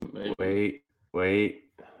Wait.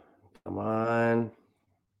 Come on.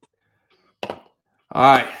 All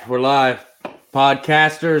right, we're live.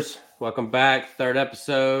 Podcasters, welcome back. Third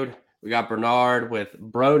episode. We got Bernard with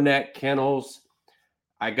Broneck Kennels.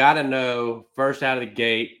 I got to know, first out of the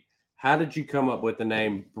gate, how did you come up with the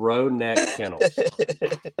name Broneck Kennels?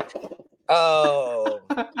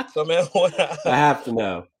 So man, when I have to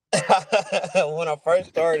know. when I first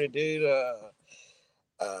started, dude,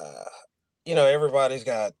 everybody's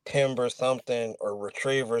got timber something or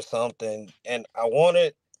retriever something, and I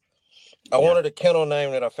wanted a kennel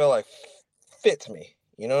name that I felt like fits me.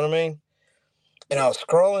 You know what I mean? And I was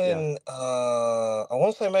scrolling. I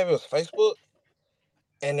want to say maybe it was Facebook,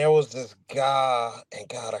 and there was this guy, and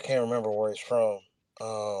God, I can't remember where he's from.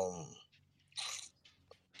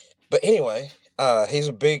 But anyway, he's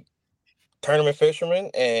a big tournament fisherman,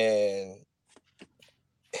 and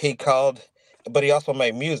he also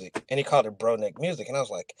made music, and he called it Broneck music, and I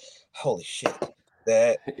was like, holy shit,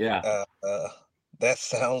 that that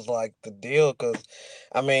sounds like the deal. Because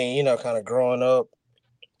I mean, kind of growing up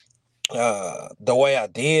the way I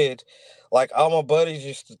did, like all my buddies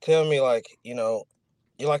used to tell me, like, you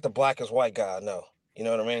like the blackest white guy I know. You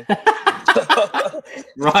know what I mean?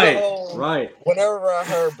 Right. Whenever I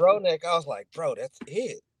heard Broneck, I was like, bro, that's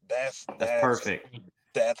it. That's perfect.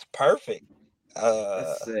 That's perfect.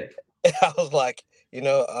 That's sick. I was like, he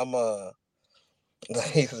said,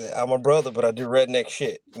 I'm a brother, but I do redneck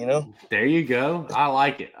shit, There you go. I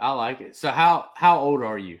like it. So how old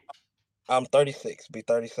are you? I'm 36, be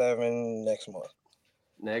 37 next month.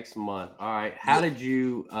 All right. How did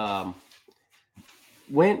you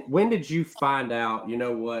when did you find out, you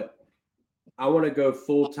know what? I want to go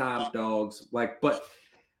full-time dogs. But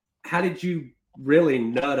how did you really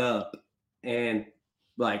nut up and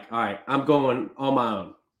like, all right, I'm going on my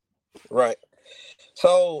own? Right.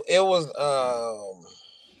 So it was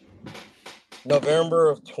November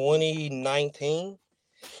of 2019.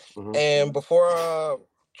 Mm-hmm. And before I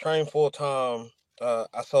trained full-time,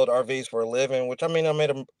 I sold RVs for a living, which I mean, I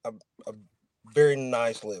made a very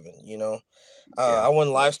nice living, I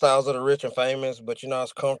wasn't lifestyles of the rich and famous, but I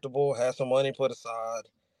was comfortable, had some money put aside.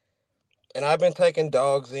 And I've been taking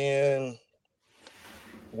dogs in,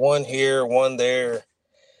 one here, one there.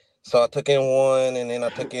 So I took in one, and then I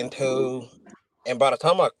took in two. And by the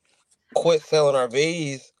time I quit selling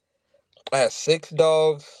RVs, I had 6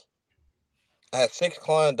 dogs. I had 6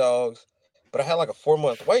 client dogs, but I had like a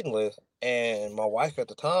 4-month waiting list. And my wife at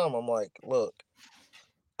the time, I'm like, look,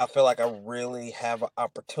 I feel like I really have an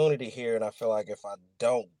opportunity here. And I feel like if I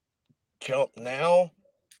don't jump now,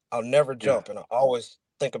 I'll never jump. And I always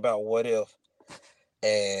think about what if.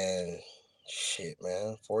 And shit,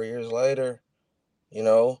 man, 4 years later,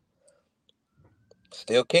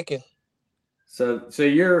 still kicking. So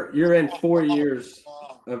you're in 4 years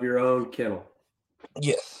of your own kennel.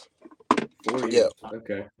 Yes. 4 Yeah. years.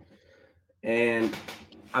 Okay. And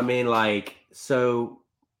I mean, like, so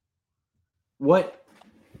what's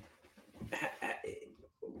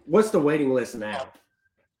the waiting list now?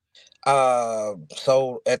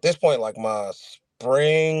 So at this point, like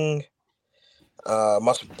spring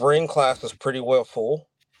class is pretty well full.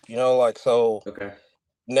 Okay.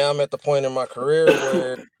 Now I'm at the point in my career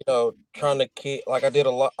where, trying to keep, like, I did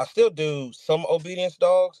a lot. I still do some obedience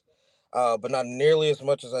dogs, but not nearly as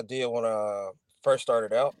much as I did when I first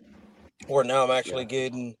started out. Where now I'm actually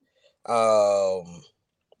getting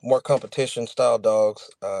more competition style dogs.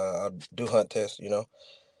 I do hunt tests,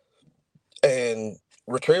 and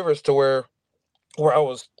retrievers, to where I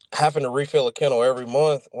was having to refill a kennel every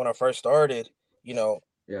month when I first started.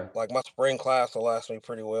 Like my spring class will last me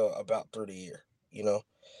pretty well about through the year.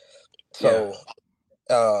 So,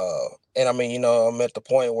 and I mean, I'm at the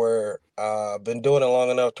point where I've been doing it long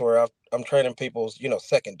enough to where I'm training people's,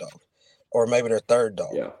 second dog, or maybe their third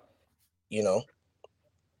dog. Yeah.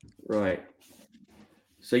 Right.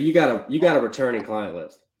 So you got a returning client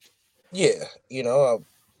list. Yeah. I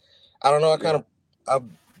don't know. I've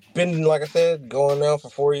been, like I said, going now for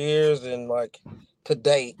 4 years, and like to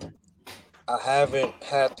date, I haven't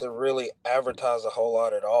had to really advertise a whole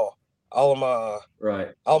lot at all. All of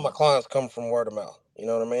my clients come from word of mouth. You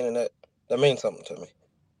know what I mean? And that means something to me.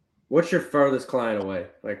 What's your furthest client away?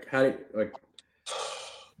 Like, how do you, like?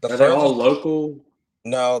 Are they all local?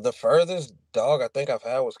 No, the furthest dog I think I've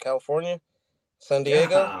had was California, San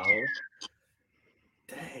Diego. Wow.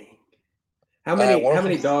 Dang. How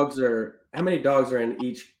many dogs are in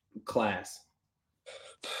each class?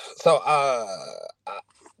 So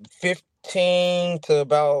 15 to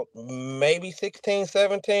about maybe 16,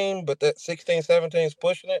 17, but that 16, 17 is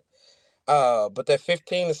pushing it. But that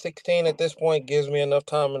 15 to 16 at this point gives me enough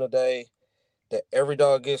time in the day that every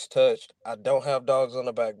dog gets touched. I don't have dogs on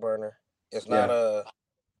the back burner. It's not a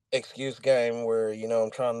excuse game where,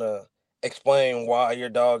 I'm trying to explain why your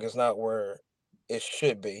dog is not where it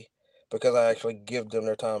should be, because I actually give them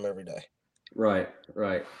their time every day. Right.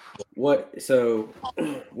 What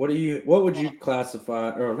would you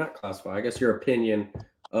classify, or not classify, I guess your opinion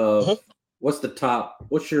of what's the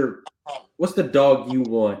dog you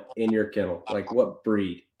want in your kennel? Like what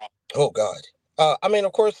breed? Oh God. I mean,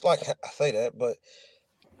 of course, like I say that, but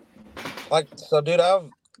dude, I've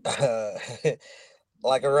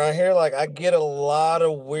like around here, like I get a lot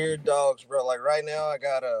of weird dogs, bro. Like right now, I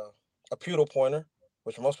got a poodle pointer,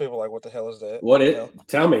 which most people are like, what the hell is that?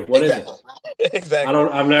 Tell me, what is it? Exactly.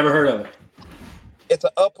 I've never heard of it. It's an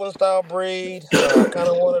upland style breed. Kind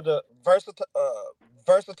of one of the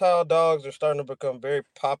versatile dogs are starting to become very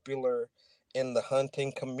popular in the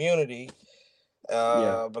hunting community.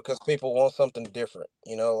 Because people want something different,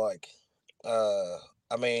 I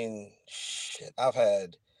mean, shit, I've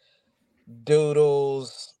had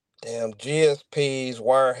doodles, damn GSPs,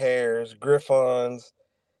 wire hairs, griffons.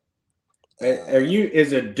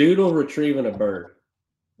 Is a doodle retrieving a bird?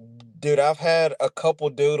 Dude, I've had a couple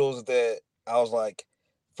doodles that I was like,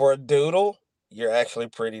 for a doodle, you're actually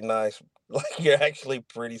pretty nice. Like you're actually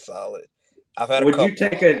pretty solid. I've had a couple. Would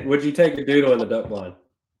you take a doodle in the duck blind?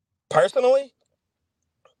 Personally?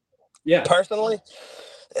 Yeah. Personally?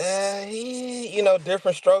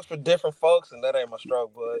 Different strokes for different folks, and that ain't my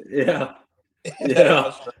stroke, but yeah.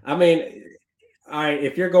 I mean, all right,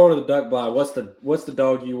 if you're going to the duck blind, what's the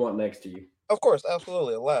dog you want next to you? Of course,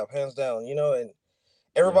 absolutely, a lab, hands down. And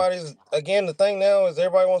everybody's again, the thing now is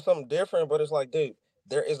everybody wants something different, but it's like, dude,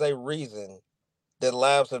 there is a reason that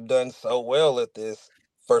labs have done so well at this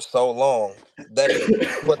for so long. That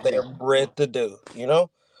is what they are bred to do,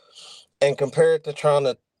 And compared to trying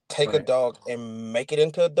to take a dog and make it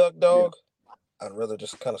into a duck dog, I'd rather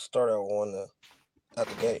just kind of start out one at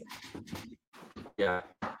the gate. Yeah.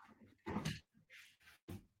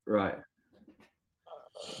 Right.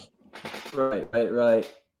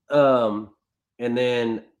 And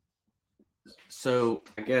then, so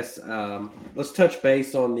I guess let's touch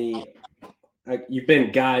base on you've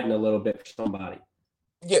been guiding a little bit for somebody.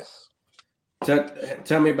 Yes.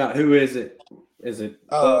 Tell me about who is it? Is it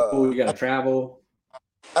you got to travel?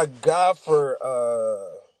 A guy for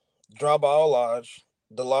Dry Ball Lodge.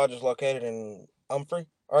 The lodge is located in Humphrey,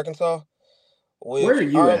 Arkansas. Where are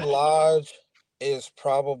you our at? lodge is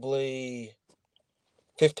probably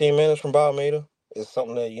 15 minutes from Balmeda. It's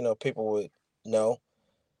something that people would know.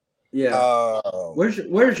 Yeah. Where's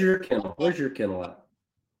your kennel? Where's your kennel at?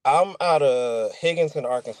 I'm out of Higginson,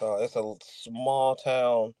 Arkansas. It's a small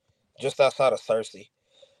town just outside of Searcy.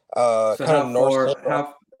 So kind of north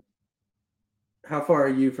central. How far are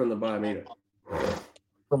you from the Balmeda?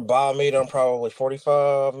 From Balmeda, I'm probably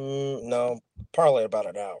 45. No, probably about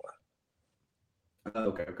an hour.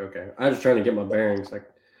 Okay. I was just trying to get my bearings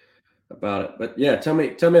about it, but yeah, tell me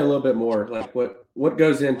a little bit more. Like what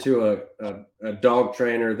goes into a dog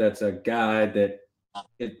trainer that's a guide that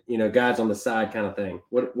guides on the side kind of thing.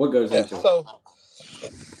 What goes into it? So,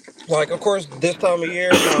 of course, this time of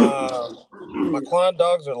year, my client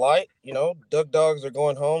dogs are light. Duck dogs are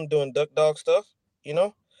going home doing duck dog stuff.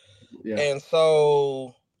 Yeah. And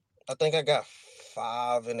so I think I got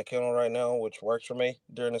 5 in the kennel right now, which works for me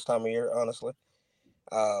during this time of year, honestly.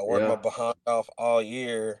 Work my behind off all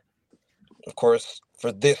year, of course,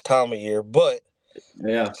 for this time of year. But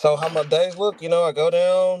so how my days look, I go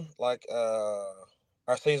down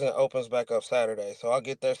our season opens back up Saturday. So I'll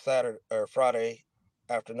get there Saturday or Friday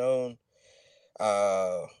afternoon.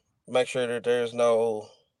 Make sure that there's no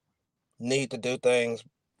need to do things,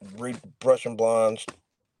 brushing blinds,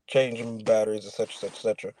 changing batteries,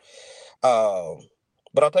 etc.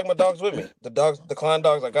 But I'll take my dogs with me. The client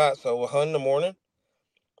dogs I got. So we'll hunt in the morning.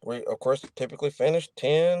 We, of course, typically finish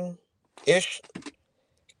 10-ish.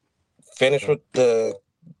 Finish with the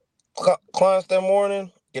clients that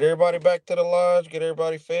morning. Get everybody back to the lodge. Get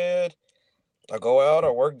everybody fed. I go out. I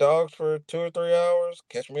work dogs for 2 or 3 hours.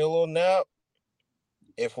 Catch me a little nap.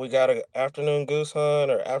 If we got an afternoon goose hunt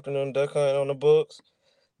or afternoon duck hunt on the books,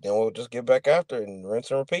 then we'll just get back after it and rinse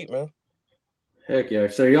and repeat, man. Heck yeah!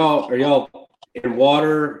 So are y'all in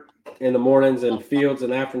water in the mornings and fields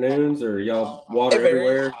and afternoons, or y'all water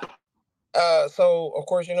everywhere? So of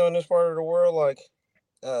course, in this part of the world,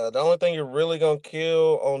 the only thing you're really gonna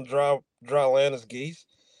kill on dry land is geese,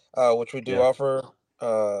 which we do offer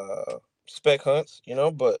spec hunts,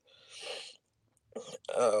 but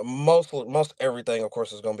most everything, of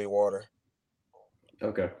course, is gonna be water.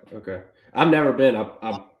 Okay. I've never been.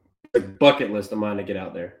 I'm a bucket list of mine to get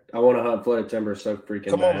out there. I want to hunt flooded timber so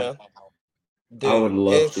freaking Come bad. on, man. I would dude,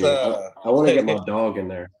 love it's to. I want to get my dog in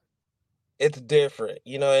there. it's different,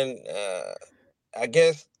 and I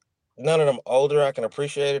guess none of them older, I can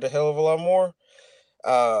appreciate it a hell of a lot more.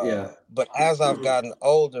 Yeah. But as I've gotten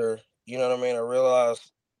older, you know what I mean, I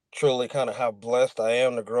realized truly kind of how blessed I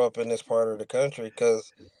am to grow up in this part of the country,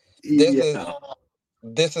 because this is Yeah.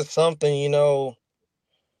 this is something, you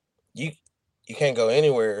you can't go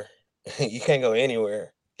anywhere. You can't go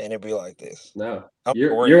anywhere and it be like this. No. I don't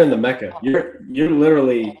care where You're you in the go. Mecca. You're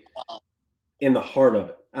literally in the heart of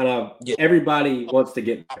it. And Yeah, everybody wants to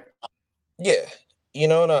get there. yeah.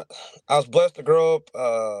 And I was blessed to grow up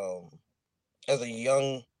as a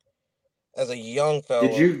young Did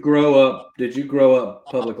fella. you grow up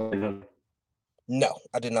public land hunting? No,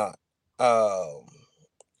 I did not. Um,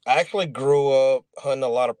 I actually grew up hunting a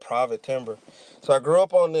lot of private timber. So I grew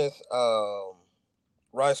up on this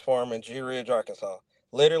rice farm in G Ridge, Arkansas.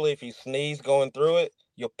 Literally, if you sneeze going through it,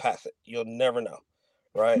 you'll pass it. You'll never know,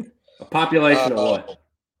 right? A population of Uh, what?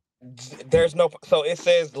 there's no. So it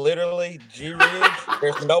says literally G Ridge.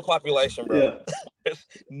 There's no population, bro. Yeah. There's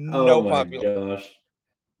Oh no my population. gosh.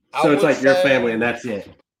 I So it's would like your say, family and that's it.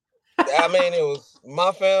 I mean, it was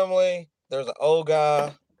my family. There's an old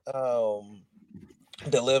guy um,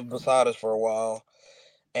 that lived beside us for a while.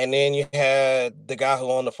 And then you had the guy who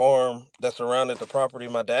owned the farm that surrounded the property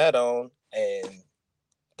my dad owned. And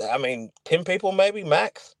I mean, 10 people maybe,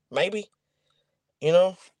 max, maybe, you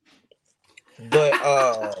know? But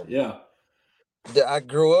Yeah. I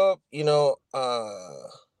grew up,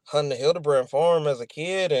 hunting the Hildebrand farm as a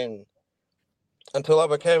kid. And until I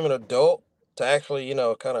became an adult to actually,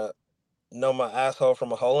 kind of know my asshole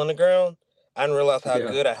from a hole in the ground, I didn't realize how Yeah.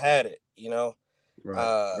 good I had it. Right.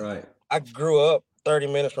 Uh, Right. I grew up 30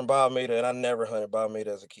 minutes from Biomeda, and I never hunted Biomeda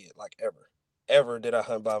as a kid, like ever. Ever did I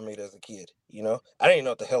hunt Biomeda as a kid. I didn't even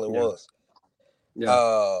know what the hell it Yeah. was. Yeah.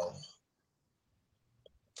 Um,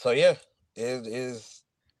 so yeah, it is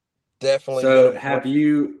definitely been a So blessing.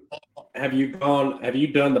 have you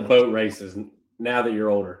done the boat races now that you're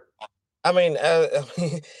older? I mean,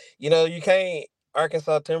 you can't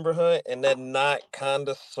Arkansas timber hunt and that not kind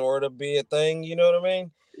of sort of be a thing. You know what I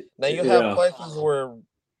mean? Now you have Yeah. places where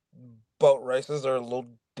boat races are a little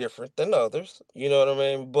different than others. You know what I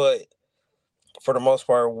mean? But for the most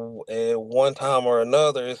part, at one time or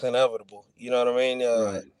another, it's inevitable. You know what I mean?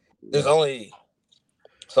 Right. There's Yeah. only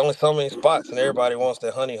it's only so many spots, and everybody wants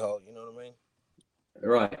that honey hole. You know what I mean?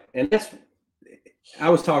 Right. And I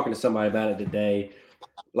was talking to somebody about it today.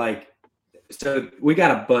 Like, so we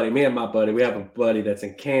got a buddy, me and my buddy, we have a buddy that's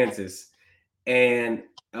in Kansas, and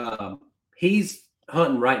he's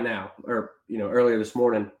hunting right now, or earlier this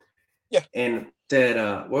morning, Yeah, and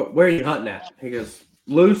said, "Where are you hunting at?" He goes,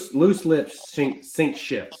 "Loose lips sink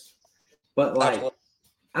ships." But like, absolutely.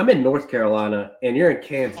 I'm in North Carolina, and you're in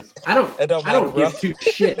Kansas. I don't It don't I matter, don't bro. give two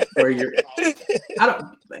shits where you're. I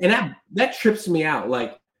don't, and that trips me out.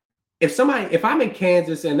 Like, if I'm in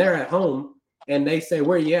Kansas and they're at home and they say,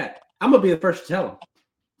 "Where you at?" I'm gonna be the first to tell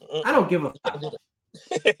them. I don't give a fuck.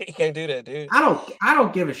 You can't do that, dude. I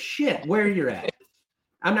don't give a shit where you're at.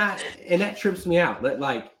 I'm not, and that trips me out. That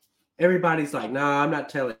like everybody's like, "No, I'm not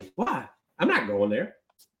telling you." Why? I'm not going there.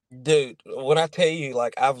 Dude, when I tell you,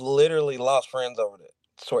 like, I've literally lost friends over that.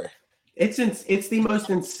 Swear, It's the most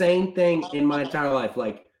insane thing in my entire life.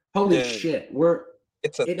 Like, holy dude, shit,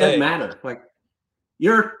 it's a it doesn't thing. matter. Like,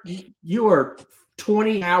 you are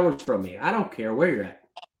 20 hours from me. I don't care where you're at.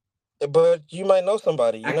 But you might know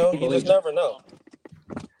somebody. I can't You just believe it. never know.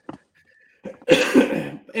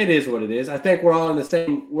 It is what it is. I think we're all in the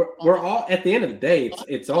same. We're all at the end of the day.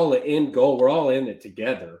 It's all an end goal. We're all in it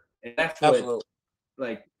together, and that's what Absolutely.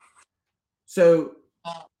 like. So,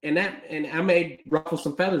 and I may ruffle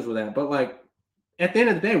some feathers with that, but like at the end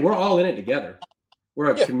of the day, we're all in it together. We're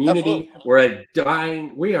a Yeah, absolutely. community.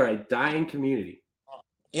 We are a dying community.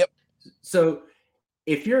 Yep. So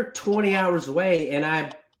if you're 20 hours away and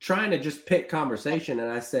I'm trying to just pick conversation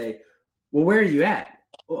and I say, well, where are you at?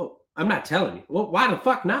 Well, I'm not telling you. Well, why the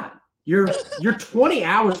fuck not? You're 20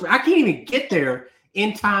 hours. I can't even get there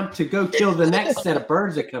in time to go kill the next set of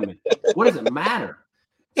birds that come in. What does it matter?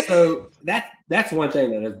 So that's one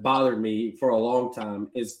thing that has bothered me for a long time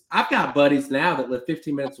is I've got buddies now that live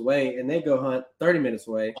 15 minutes away and they go hunt 30 minutes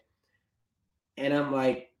away. And I'm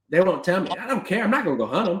like, they won't tell me. I don't care. I'm not going to go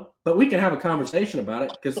hunt them, but we can have a conversation about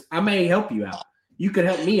it because I may help you out. You could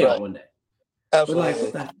help me out one day. But like,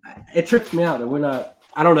 Absolutely. it trips me out that we're not.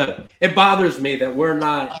 I don't know. It bothers me that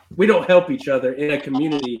we don't help each other in a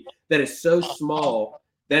community that is so small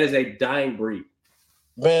that is a dying breed.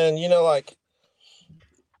 Man, like,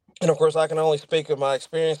 and of course I can only speak of my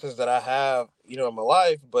experiences that I have, in my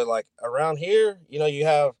life, but like around here, you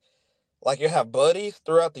have like you have buddies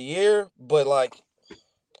throughout the year, but like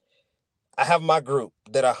I have my group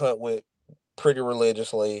that I hunt with pretty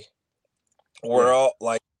religiously. We're Yeah. all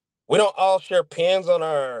like, we don't all share pins on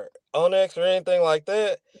our Onyx or anything like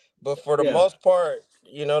that, but for the Yeah. most part,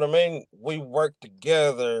 you know what I mean? We work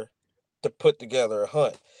together to put together a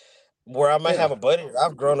hunt. Where I might have Yeah. a buddy that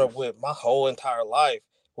I've grown up with my whole entire life.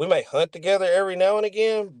 We may hunt together every now and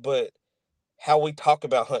again, but how we talk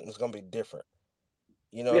about hunting is gonna be different.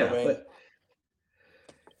 You know what I Yeah. mean? But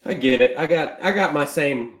I get it. I got my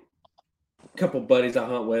same couple buddies I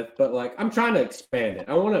hunt with, but like I'm trying to expand it.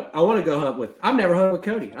 I wanna go hunt with. I've never hunted with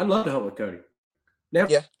Cody. I'd love to hunt with Cody.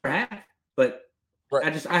 Never Yeah, have, but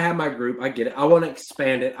right. I have my group. I get it. I want to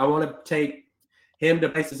expand it. I want to take him to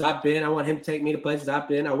places I've been. I want him to take me to places I've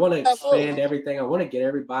been. I want to Absolutely. expand everything. I want to get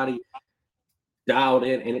everybody dialed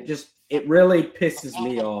in, and it really pisses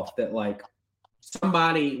me off that like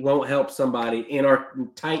somebody won't help somebody in our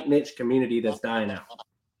tight niche community that's dying out.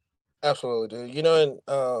 Absolutely, dude. You know, and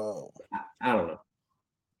I don't know.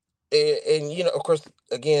 and you know, of course,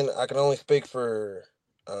 again, I can only speak for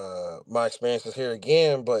my experiences here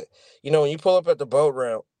again, but you know, when you pull up at the boat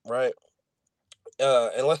ramp, right?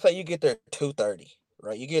 And let's say you get there at 2:30,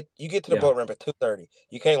 right? You get to the Yeah. boat ramp at 2:30.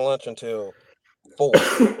 You can't lunch until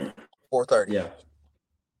 4:30. Yeah.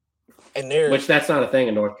 And Which there's that's not a thing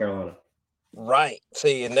in North Carolina. right.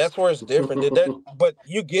 See, and that's where it's different. Did that but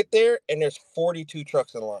you get there and there's 42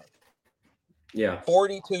 trucks in line. Yeah.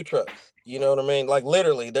 42 trucks. You know what I mean? Like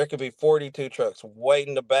literally there could be 42 trucks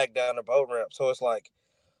waiting to back down the boat ramp. So it's like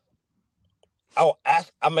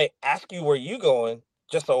I may ask you where you going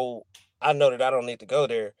just so I know that I don't need to go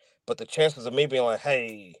there. But the chances of me being like,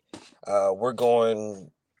 hey, we're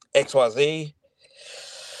going XYZ,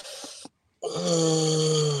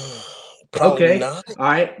 probably Okay. not. All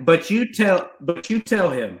right. But you tell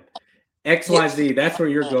him Yes. XYZ, that's where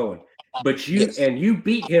you're going. But Yes. you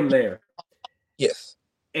beat him there. Yes.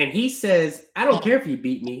 And he says, I don't care if you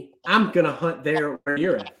beat me. I'm gonna hunt there where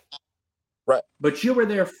you're at. Right. But you were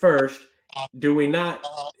there first. Do we not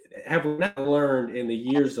have we not learned in the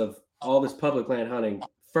years of all this public land hunting,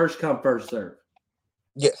 first come, first serve?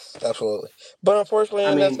 Yes, absolutely. But unfortunately,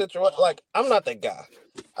 I in that mean, situation, like I'm not that guy.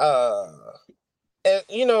 Uh, and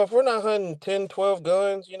you know, if we're not hunting 10, 12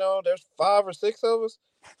 guns, you know, there's 5 or 6 of us.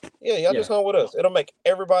 Yeah, y'all just yeah, hunt with us. It'll make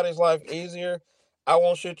everybody's life easier. I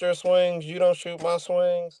won't shoot your swings. You don't shoot my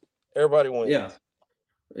swings. Everybody yeah, wins.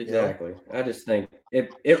 You know. exactly. I just think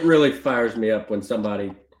it really fires me up when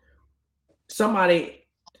somebody in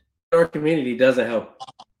our community doesn't help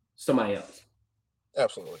somebody else.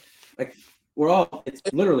 Absolutely. Like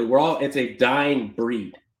it's a dying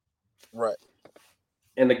breed. Right.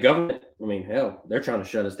 And the government, I mean, hell, they're trying to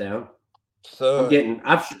shut us down. Son.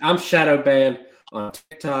 I'm shadow banned on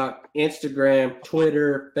TikTok, Instagram,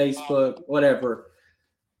 Twitter, Facebook, whatever,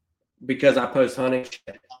 because I post hunting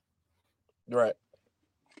shit. Right.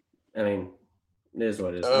 I mean, it is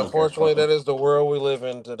what it is. And I don't care. unfortunately, Fuck them. that is the world we live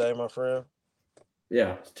in today, my friend.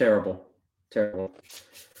 Yeah, it's terrible. Terrible.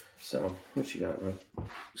 So, what you got, bro?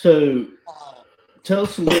 So, tell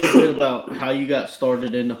us a little bit about how you got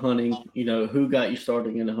started into hunting. You know, who got you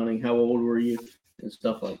started into hunting? How old were you, and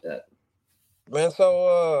stuff like that. Man,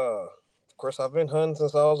 so of course I've been hunting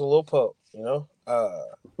since I was a little pup, you know.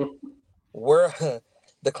 We're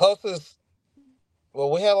the closest well,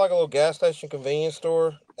 we had like a little gas station convenience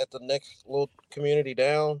store at the next little community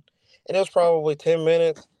down, and it was probably 10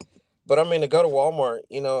 minutes. But I mean, to go to Walmart,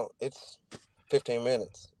 you know, it's 15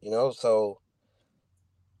 minutes, you know, so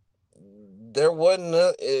there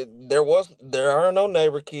are no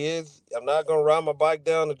neighbor kids. I'm not gonna ride my bike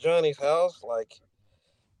down to Johnny's house. Like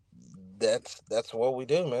that's what we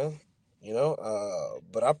do, man. You know,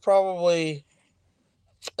 but I probably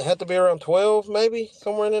had to be around 12, maybe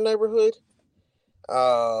somewhere in the neighborhood.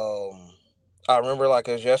 Um, I remember like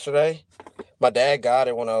it was yesterday. My dad got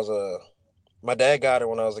it when I was a my dad got it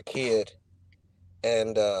when I was a kid,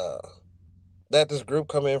 and that this group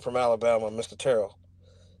come in from Alabama, Mr. Terrell.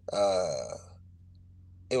 Uh,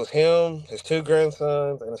 it was him, his 2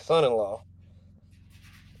 grandsons, and his son-in-law,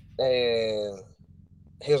 and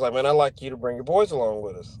he was like, "Man, I'd like you to bring your boys along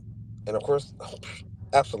with us." And of course,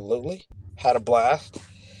 absolutely, had a blast.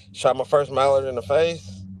 Shot my first mallard in the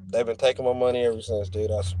face. They've been taking my money ever since,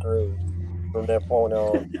 dude. I screwed from that point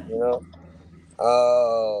on, you know.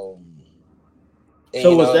 And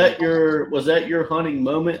So, you know, and was that your hunting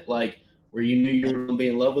moment, like where you knew you were gonna be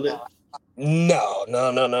in love with it? no,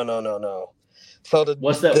 no, no, no, no, no, no. So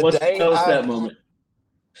What's that? the What's day Tell us that moment.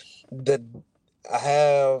 the I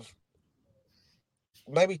have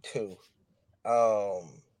maybe two.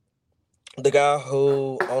 Um, the guy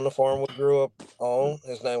who owned the farm we grew up on,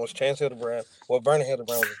 his name was Chance Hildebrand. Well, Vernon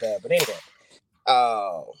Hildebrand was his dad. But anyway,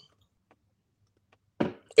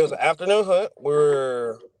 it was an afternoon hunt. We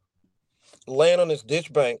were laying on this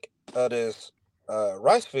ditch bank of this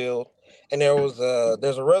rice field, and there's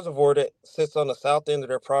a reservoir that sits on the south end of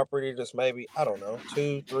their property. That's maybe, I don't know,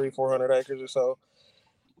 200, 300, 400 acres or so.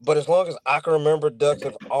 But as long as I can remember, ducks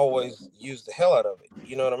have always used the hell out of it.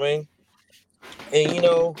 You know what I mean?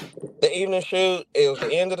 And the evening shoot, it was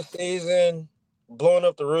the end of the season. Blowing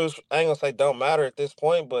up the roofs, I ain't gonna say don't matter at this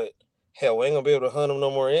point, but hell, we ain't gonna be able to hunt them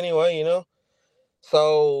no more anyway.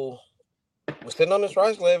 So we're sitting on this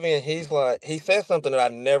rice levee, and he said something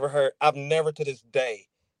that I never heard. I've never to this day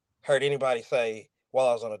heard anybody say while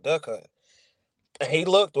I was on a duck hunt. And he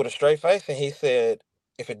looked with a straight face and he said,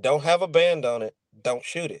 "If it don't have a band on it, don't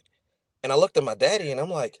shoot it." And I looked at my daddy and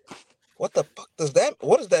I'm like, what does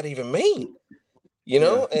that even mean?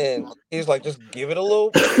 And he's like, just give it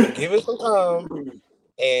some time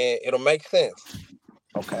and it'll make sense.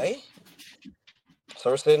 Okay.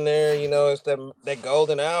 So we're sitting there, it's that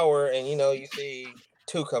golden hour, and you see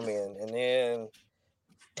 2 come in, and then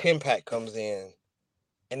 10 pack comes in,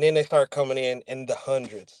 and then they start coming in the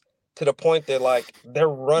hundreds, to the point that like they're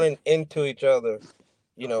running into each other,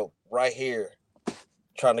 right here,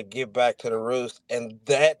 trying to get back to the roost. And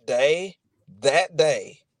that day,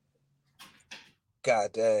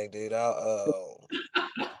 God dang, dude, I've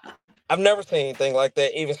never seen anything like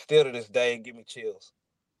that. Even still to this day, give me chills.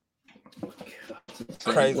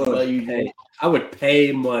 Crazy. Well, I would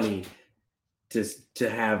pay money to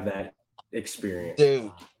have that experience.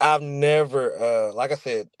 Dude, I've never, like I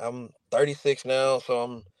said, I'm 36 now, so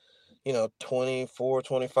I'm, 24,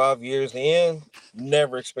 25 years in,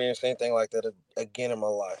 never experienced anything like that again in my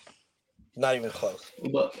life. Not even close.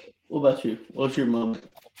 What about you? What's your moment?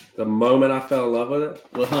 The moment I fell in love with it?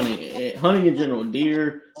 Well, hunting in general,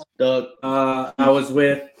 deer, duck. I was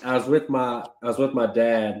with my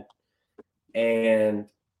dad, and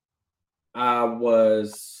I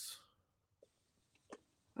was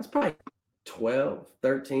probably 12,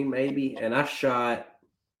 13 maybe, and I shot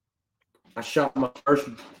my first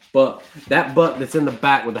buck. That buck that's in the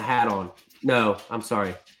back with the hat on. No, I'm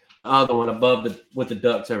sorry. The other one above with the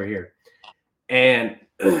ducks over here. And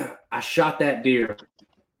I shot that deer,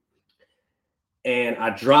 and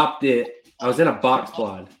I dropped it. I was in a box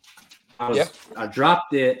blind. I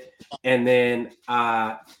dropped it, and then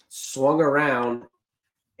I swung around,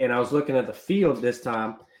 and I was looking at the field this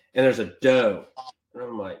time, and there's a doe. And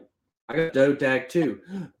I'm like, I got a doe tag too.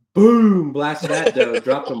 Boom! Blasted that doe,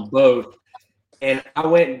 dropped them both. And I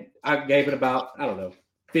gave it about, I don't know,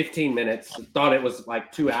 15 minutes. Thought it was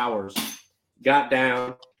like 2 hours. Got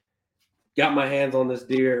down, got my hands on this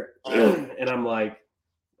deer, and I'm like,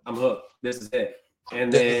 I'm hooked. This is it.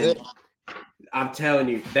 And then I'm telling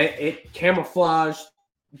you, it camouflaged.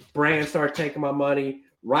 Brand started taking my money.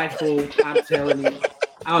 Rifle, I'm telling you.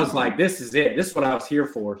 I was like, this is it. This is what I was here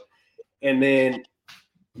for. And then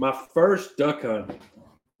my first duck hunt,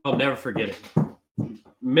 I'll never forget it.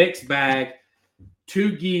 Mixed bag,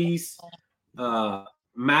 2 geese,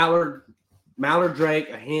 mallard drake,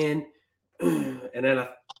 a hen, and then I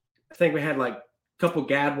think we had like a couple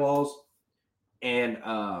gadwalls. And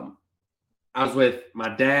I was with my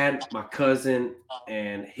dad, my cousin,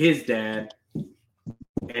 and his dad,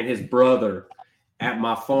 and his brother at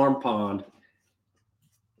my farm pond.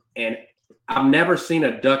 And I've never seen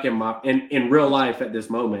a duck in real life at this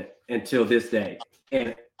moment until this day.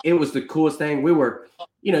 And it was the coolest thing. We were,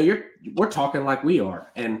 we're talking like we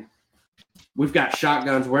are. And we've got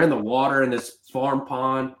shotguns. We're in the water in this farm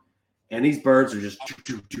pond. And these birds are just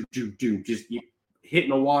hitting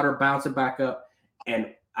the water, bouncing back up.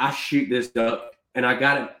 And I shoot this duck. And I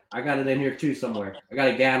got it in here too somewhere. I got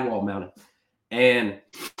a gadwall mounted. And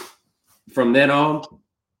from then on,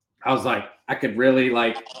 I was like, I could really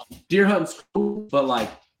deer hunting's cool, but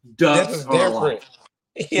ducks are different.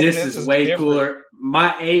 This is way different. Cooler.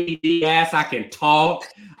 My ADD ass, I can talk,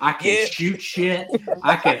 I can shoot shit,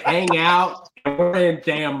 I can hang out. And we're in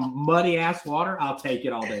damn muddy ass water. I'll take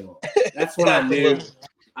it all day long. That's when I knew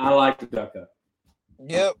I like the duck hunt.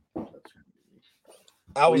 Yep.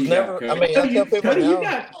 I was never. I mean, I tell people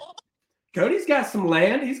now. Cody's got some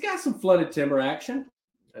land. He's got some flooded timber action.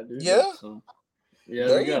 I do. Yeah.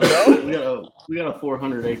 Yeah, we got a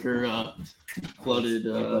 400 acre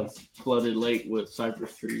flooded lake with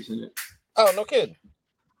cypress trees in it. Oh, no kidding.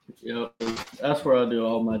 Yeah, that's where I do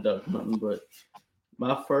all my duck hunting. But when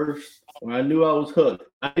I knew I was hooked,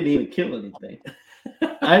 I didn't even kill anything.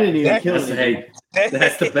 Hey,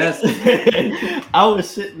 that's the best. I was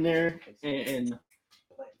sitting there and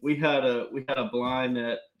we had a blind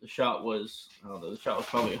that the shot was the shot was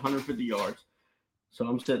probably 150 yards. So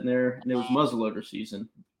I'm sitting there, and it was muzzleloader season.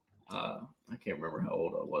 I can't remember how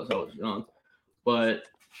old I was. I was young, but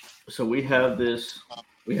so we had this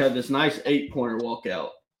nice 8-pointer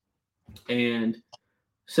walkout, and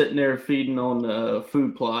sitting there feeding on the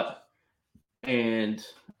food plot, and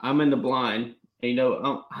I'm in the blind. And,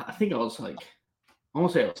 I think I was like, I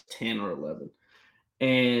want to say I was 10 or 11,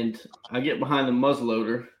 and I get behind the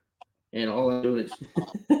muzzleloader, and all I do is,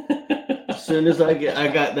 as soon as I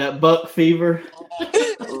got that buck fever.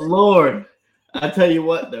 Lord, I tell you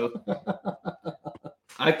what though,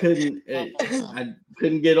 I couldn't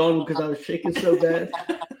get on because I was shaking so bad.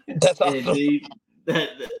 That's awesome. And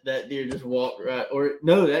that deer just walked right, or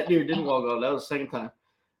no, that deer didn't walk off. That was the second time.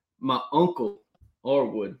 My uncle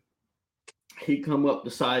Arwood, he come up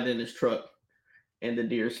the side in his truck, and the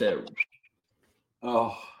deer said,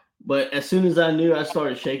 "Oh." But as soon as I knew, I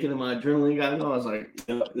started shaking and my adrenaline got going. I was like,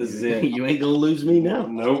 "This is it. You ain't gonna lose me now."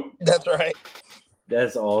 Nope. That's right.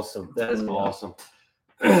 That's awesome. That is awesome.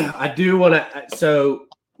 I do want to. So,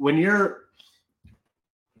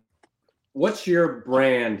 what's your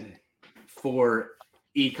brand for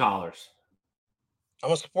e-collars?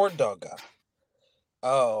 I'm a sport dog guy.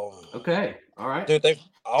 Okay. All right. Dude, they've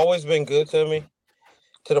always been good to me,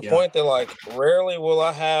 to the point that like rarely will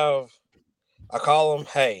I call them,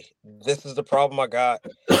 hey, this is the problem I got.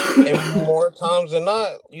 And more times than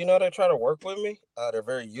not, they try to work with me. They're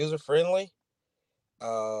very user friendly.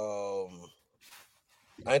 I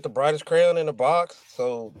ain't the brightest crayon in the box,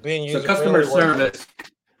 so being user customer friendly.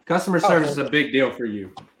 Customer service is a big deal for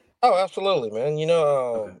you. Oh, absolutely, man.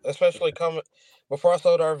 Especially coming before I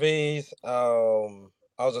sold RVs,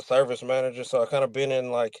 I was a service manager, so I kind of been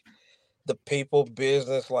in like the people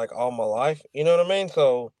business like all my life. You know what I mean?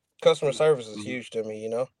 So customer service is huge to me.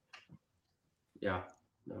 Yeah.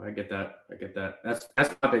 No, I get that. That's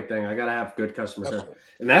my big thing. I gotta have good customer service,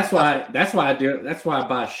 and that's why I do it. That's why I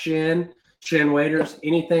buy Shin waders.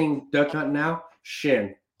 Anything duck hunting now,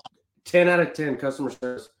 Shin. 10 out of 10 customer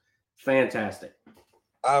service, fantastic.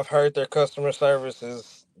 I've heard their customer service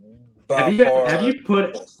is by far. Have you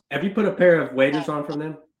put a pair of waders on from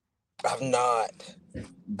them? I've not,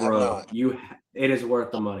 bro. It is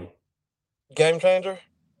worth the money. Game changer.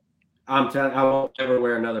 I'm telling. I won't ever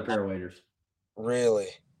wear another pair of waders. Really?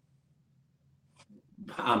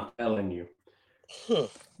 I'm telling you.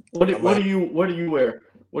 What do you wear?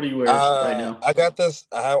 What do you wear right now? I got this.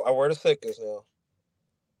 I wear the Sickas now.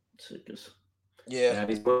 Sickas. Yeah.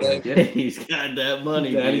 He's got that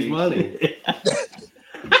money. Daddy's money.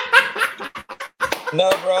 No,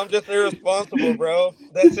 bro. I'm just irresponsible, bro.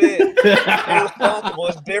 That's it. Irresponsible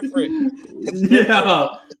is different. It's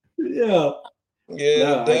different. Yeah.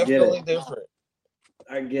 No, definitely different.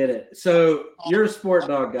 I get it. So you're a sport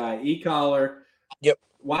dog guy, e-collar. Yep.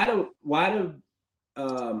 Why do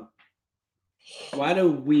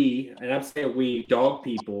we, and I'm saying we dog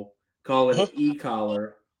people, call it an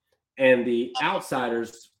e-collar, and the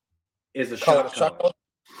outsiders is a shot collar?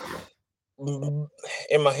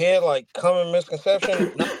 In my head, like common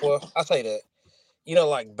misconception. Well, I say that.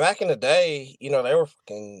 Like back in the day,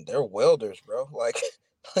 they're welders, bro.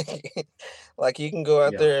 Like you can go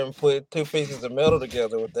out there and put two pieces of metal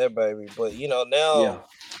together with that baby. But now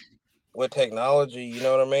with technology, you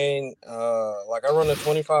know what I mean? Like I run a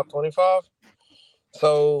 25-25.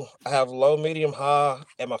 So I have low, medium, high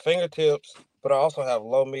at my fingertips, but I also have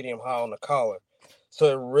low, medium, high on the collar. So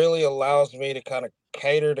it really allows me to kind of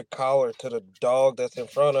cater the collar to the dog that's in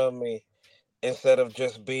front of me instead of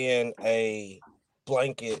just being a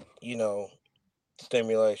blanket,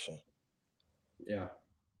 stimulation. Yeah.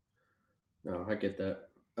 No, I get that.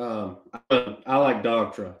 I like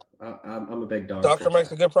Dogtra. I'm a big Dogtra. Dogtra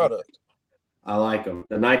makes a good product. I like them.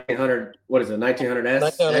 The 1900, what is it?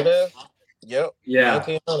 1900S? 1900S? Yep. Yeah.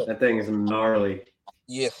 That thing is gnarly.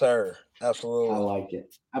 Yes, sir. Absolutely. I like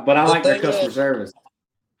it. But I like their customer service.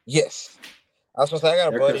 Yes. I was supposed to say, I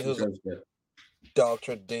got a buddy who's a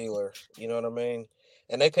Dogtra dealer. You know what I mean?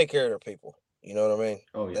 And they take care of their people. You know what I mean?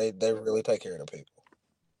 Oh, yeah. They really take care of their people.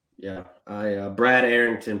 Yeah, Brad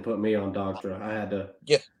Arrington put me on Dogtra. I had to.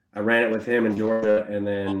 Yeah. I ran it with him in Georgia, and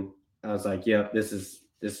then I was like, "Yep, this is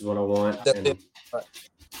what I want." That's and it. Right.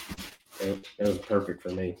 It was perfect for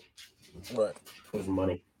me. Right. It was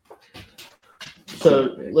money.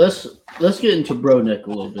 So let's get into Broneck a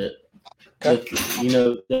little bit. Okay.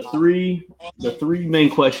 The three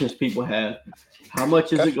main questions people have: how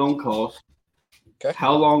much is it going to cost? Okay.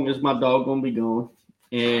 How long is my dog going to be gone?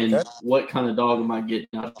 And what kind of dog am I getting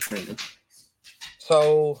out of training?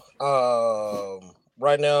 So,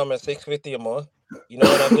 right now I'm at $650 a month. You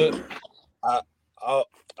know what I do?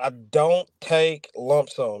 I don't take lump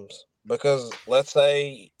sums because let's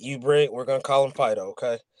say we're gonna call him Fido,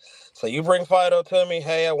 okay? So you bring Fido to me,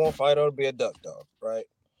 hey, I want Fido to be a duck dog, right?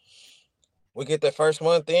 We get that first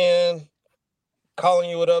month in, calling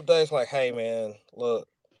you with updates like, hey man, look,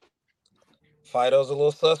 Fido's a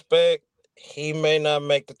little suspect. He may not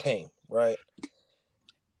make the team, right?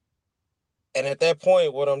 And at that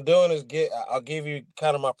point, what I'm doing is I'll give you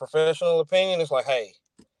kind of my professional opinion. It's like, hey,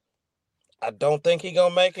 I don't think he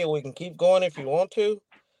gonna make it. We can keep going if you want to.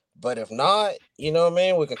 But if not, you know what I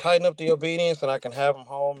mean? We can tighten up the obedience and I can have him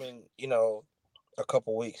home in, a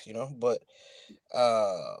couple weeks, But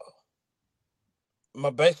uh my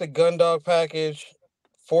basic gun dog package,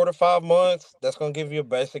 4 to 5 months, that's gonna give you a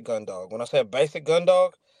basic gun dog. When I say a basic gun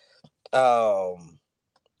dog, um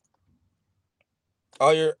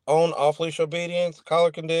all your own off leash obedience, collar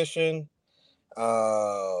condition,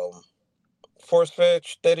 um, force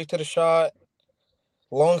fetch, steady to the shot,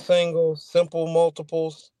 long singles, simple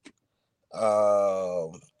multiples.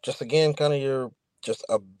 Just again, kind of just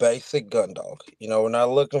a basic gun dog. We're not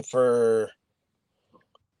looking for.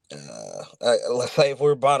 Let's say if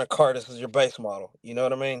we're buying a car, this is your base model. You know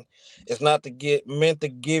what I mean? It's not to get meant to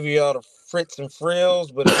give you all the fritz and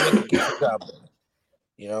frills, but it's meant to get the job done.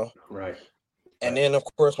 You know. Right. And then, of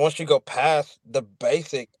course, once you go past the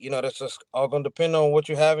basic, that's just all going to depend on what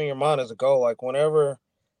you have in your mind as a goal. Like whenever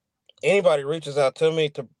anybody reaches out to me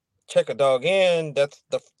to check a dog in, that's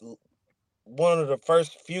one of the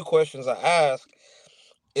first few questions I ask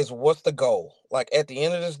is what's the goal? Like at the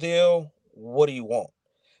end of this deal, what do you want?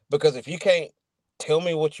 Because if you can't tell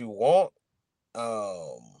me what you want,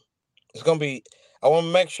 um, it's gonna be. I want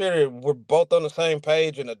to make sure that we're both on the same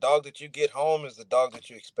page, and the dog that you get home is the dog that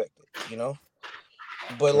you expected.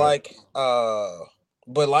 But Right.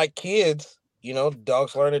 like kids,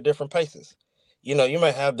 dogs learn at different paces. You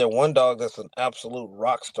may have that one dog that's an absolute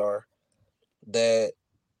rock star that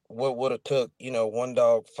what would have took, one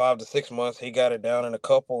dog 5 to 6 months, he got it down in a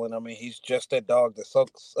couple, and I mean he's just that dog that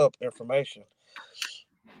soaks up information.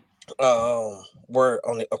 Where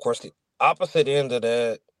on the of course the opposite end of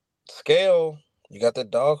that scale, you got the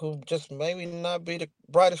dog who just maybe not be the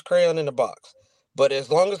brightest crayon in the box. But as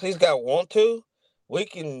long as he's got want to, we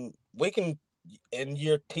can and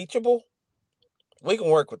you're teachable, we can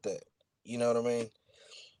work with that. You know what I mean?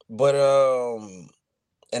 But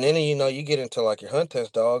and then you get into like your hunt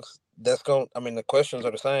test dogs. I mean the questions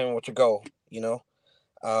are the same. What's your goal?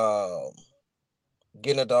 Um,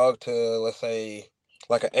 Getting a dog to let's say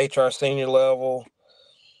like an HR senior level,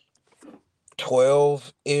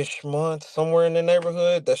 12-ish months, somewhere in the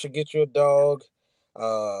neighborhood. That should get you a dog.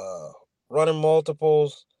 Uh, Running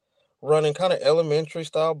multiples, running kind of elementary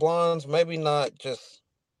style blinds. Maybe not just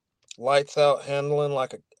lights out handling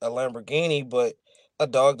like a Lamborghini, but a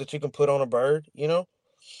dog that you can put on a bird.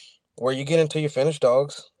 Where you get into your finished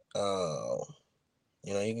dogs. You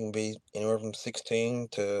can be anywhere from 16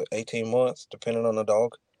 to 18 months, depending on the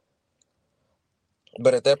dog.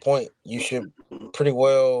 But at that point, you should pretty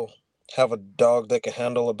well have a dog that can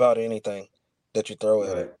handle about anything that you throw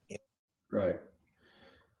at Right. it. Right.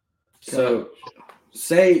 So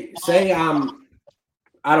say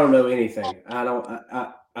I don't know anything.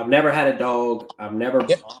 I've never had a dog. I've never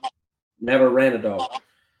Yeah. never ran a dog.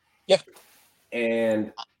 Yeah.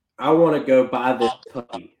 And I want to go buy this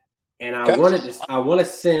puppy. And I want to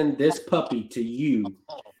send this puppy to you.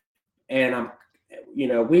 And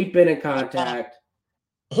we've been in contact,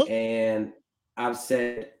 and I've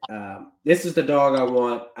said, this is the dog I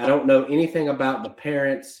want. I don't know anything about the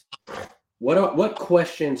parents. What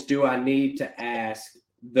questions do I need to ask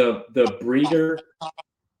the breeder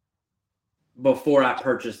before I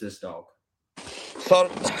purchase this dog? So,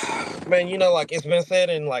 man, like it's been said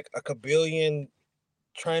in like a kabillion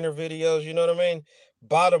trainer videos, you know what I mean?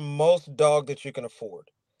 Buy the most dog that you can afford.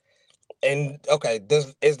 And okay,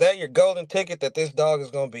 is that your golden ticket that this dog is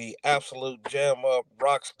going to be absolute jam up,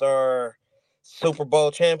 rock star, Super Bowl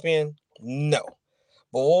champion? No.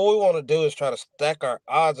 But what we want to do is try to stack our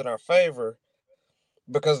odds in our favor,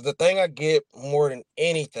 because the thing I get more than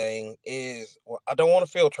anything is, well, I don't want a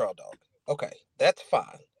field trial dog. Okay, that's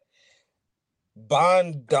fine.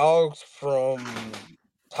 Buying dogs from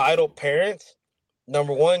title parents,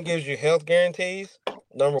 number one, gives you health guarantees.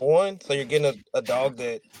 Number one, so you're getting a dog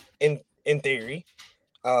that, in theory,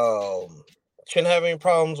 um, shouldn't have any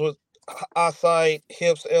problems with eyesight,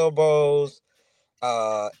 hips, elbows,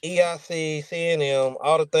 EIC, CNM,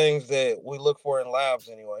 all the things that we look for in labs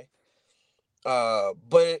anyway.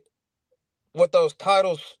 But what those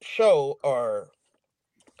titles show are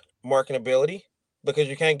marketability, because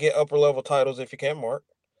you can't get upper level titles if you can't mark,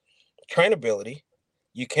 trainability,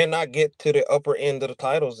 You cannot get to the upper end of the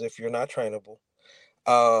titles if you're not trainable.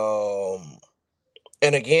 Um,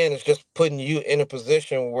 and again, it's just putting you in a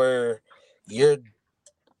position where you're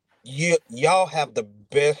y'all have the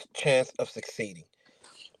best chance of succeeding.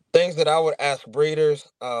 Things that I would ask breeders,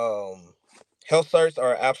 health certs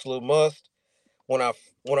are an absolute must. When I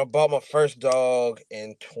bought my first dog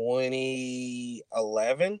in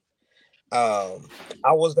 2011, I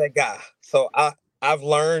was that guy. So I've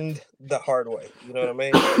learned the hard way. You know what I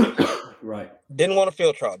mean? Right. Didn't want a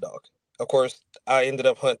field trial dog. Of course, I ended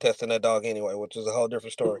up hunt testing that dog anyway, which is a whole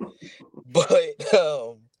different story. But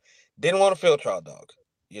didn't want a field trial dog.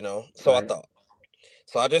 So I Right. thought.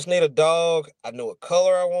 So I just need a dog. I knew what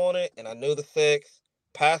color I wanted, and I knew the sex.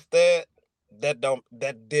 Past that, that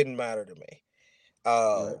didn't matter to me.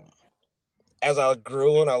 Right. As I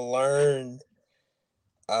grew and I learned,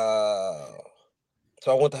 uh,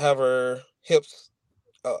 so I went to have her hips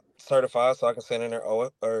certified, so I can send in her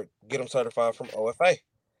OF or get them certified from OFA,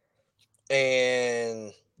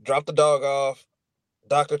 and dropped the dog off.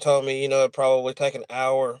 Doctor told me, it'd probably take an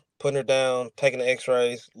hour putting her down, taking the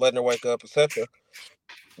X-rays, letting her wake up, etc.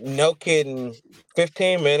 No kidding.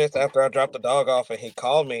 15 minutes after I dropped the dog off and he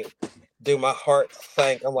called me, dude, my heart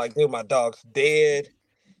sank. I'm like, dude, my dog's dead.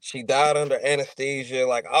 She died under anesthesia.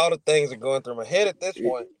 Like, all the things are going through my head at this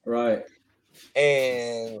point. Right.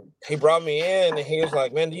 And he brought me in and he was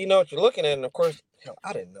like, man, do you know what you're looking at? And of course, hell,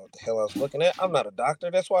 I didn't know what the hell I was looking at. I'm not a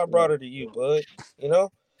doctor. That's why I brought her to you, bud. You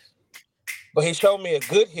know? But he showed me a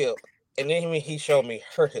good hip, and then he showed me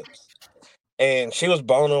her hips. And she was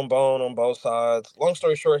bone on both sides. Long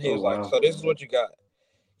story short, he Oh was like, wow. so this is what you got.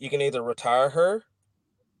 You can either retire her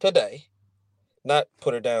today, not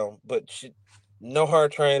put her down, but no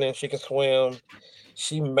hard training. She can swim.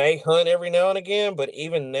 She may hunt every now and again, but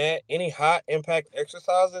even that, any high impact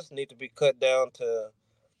exercises need to be cut down to,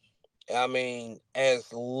 I mean,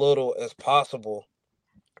 as little as possible.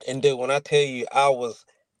 And dude, when I tell you, I was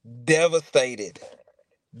devastated,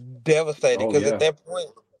 devastated, Oh because at yeah. that point,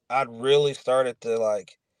 I'd really started to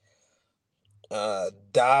like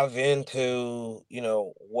dive into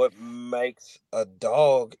what makes a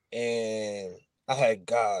dog, and I had,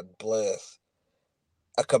 God bless,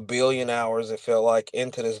 a kabillion hours, it felt like,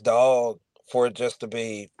 into this dog for it just to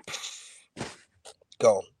be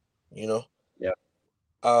gone you know Yeah.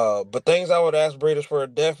 but things I would ask breeders for are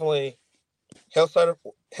definitely health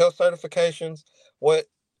certifications. What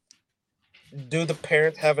do the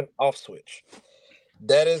parents have an off switch?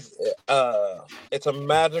 That is, it's a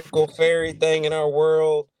magical fairy thing in our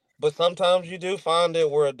world, but sometimes you do find it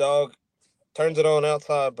where a dog turns it on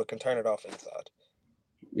outside but can turn it off inside.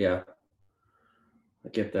 Yeah. I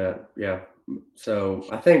get that. Yeah. So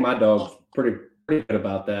I think my dog's pretty good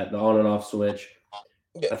about that, the on and off switch.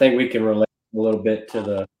 Yeah. I think we can relate a little bit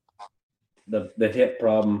to the hip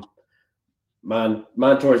problem. Mine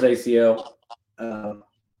towards ACL. I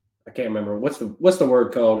can't remember what's the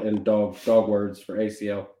word called in dog words for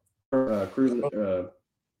ACL. Above my pay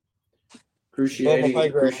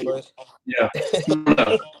Cruciating. grade, boys. Yeah.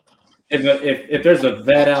 If there's a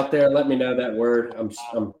vet out there, let me know that word. I'm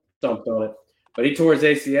stumped on it. But he tore his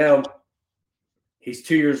ACL. He's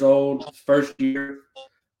 2 years old. His first year.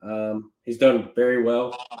 He's done very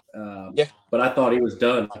well. Yeah. But I thought he was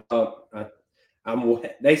done. The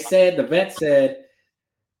vet said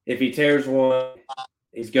if he tears one,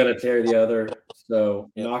 he's gonna tear the other.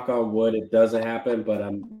 So Yep. knock on wood, it doesn't happen. But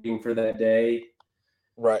I'm waiting for that day.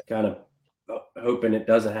 Right. Kind of hoping it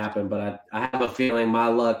doesn't happen. But I have a feeling my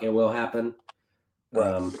luck it will happen.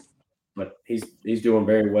 Right. But he's doing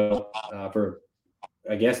very well for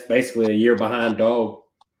I guess basically a year behind dog.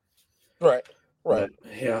 Right. Right.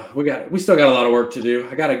 But yeah, we still got a lot of work to do.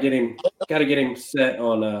 I gotta get him set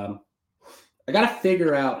on. I gotta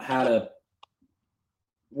figure out how to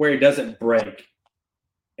where he doesn't break,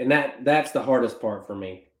 and that's the hardest part for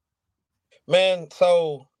me. Man,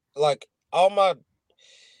 so like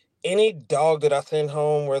any dog that I send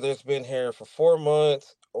home, whether it's been here for 4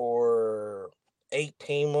 months or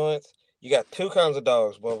 18 months, you got two kinds of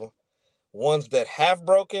dogs, Bubba. Ones that have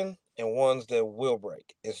broken and ones that will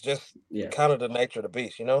break. It's just Yeah, kind of the nature of the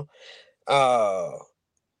beast, you know? Uh,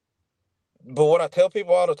 but what I tell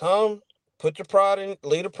people all the time, leave the pride in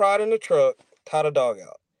the truck, tie the dog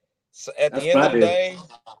out. So at that's the end what of I the do. day,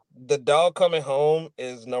 the dog coming home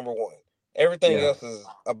is number one. Everything Yeah, else is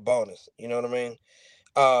a bonus. You know what I mean?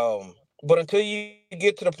 But until you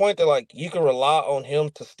get to the point that like you can rely on him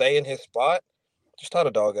to stay in his spot, just tie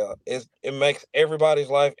the dog out. It makes everybody's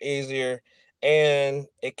life easier, and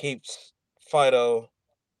it keeps Fido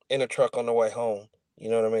in the truck on the way home. You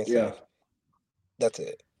know what I mean? yeah. Safe. That's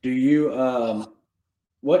it. Do you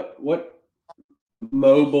what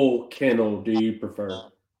mobile kennel do you prefer?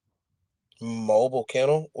 Mobile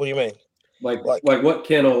kennel? What do you mean? Like what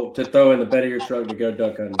kennel to throw in the bed of your truck to go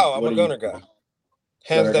duck hunting? Oh, I'm What a do you gunner guy,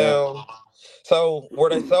 hands gunner guy? down. So where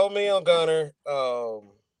they sold me on gunner,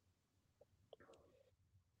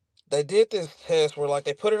 they did this test where like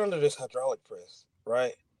they put it under this hydraulic press,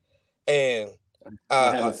 right? And I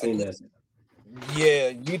uh, haven't seen this.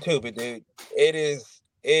 yeah, YouTube it, dude. It is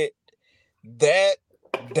it that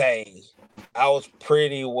day. I was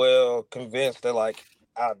pretty well convinced that like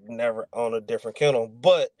I'd never own a different kennel.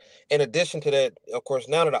 But in addition to that, of course,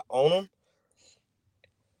 now that I own them,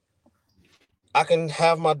 I can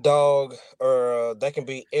have my dog, or they can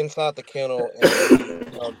be inside the kennel and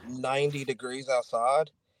be 90 degrees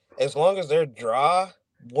outside. As long as they're dry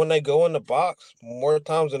when they go in the box, more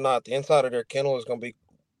times than not, the inside of their kennel is going to be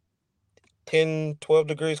 10, 12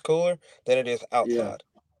 degrees cooler than it is Yeah, outside.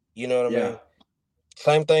 You know what I yeah. mean?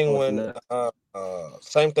 Same thing Well, when,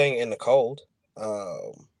 same thing in the cold.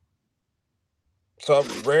 Um, so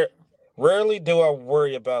rarely do I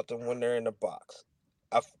worry about them when they're in the box.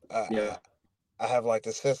 I, f- yeah. I have like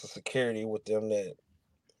the sense of security with them that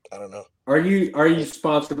I don't know. Are you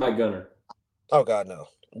sponsored by Gunner? Oh God, no.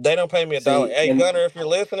 They don't pay me $1. See, Hey and Gunner, if you're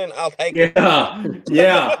listening, I'll take it. yeah,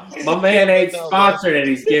 yeah. My man But ain't no, man. sponsored and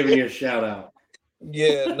he's giving you a shout out.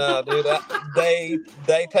 Yeah, no, dude.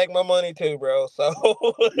 They take my money too, bro. So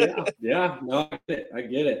Yeah, yeah. No, I get it. I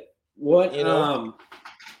get it. What you know,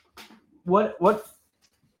 what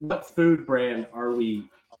what food brand are we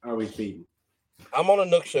feeding? I'm on a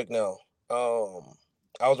Nook Shook now.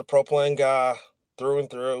 I was a pro plan guy through and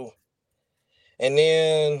through, and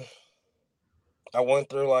then I went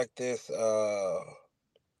through like this.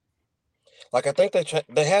 Like I think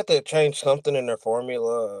they had to change something in their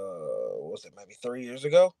formula. Was it maybe 3 years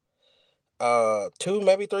ago? Two,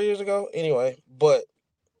 maybe 3 years ago. Anyway, but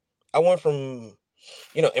I went from,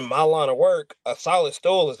 in my line of work, a solid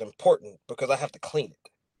stool is important because I have to clean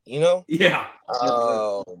it, you know? Yeah,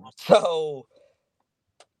 100%. So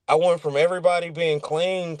I went from everybody being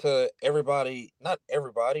clean to everybody, not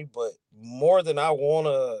everybody, but more than I want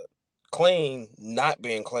to clean, not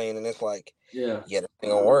being clean. And it's like, Yeah, yeah, this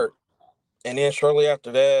ain't gonna work. And then shortly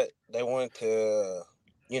after that, they went to,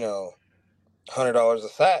 you know, $100 a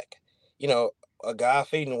sack. You know, a guy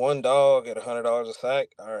feeding one dog at $100 a sack.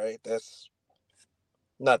 All right, that's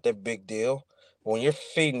not that big deal. When you're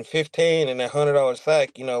feeding 15 and that $100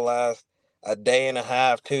 sack, lasts a day and a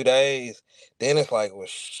half, 2 days, then it's like, well,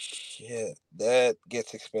 shit, that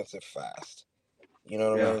gets expensive fast. You know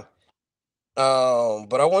what I yeah. mean?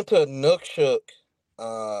 But I went to a Nook Shook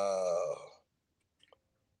uh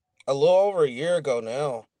a little over a year ago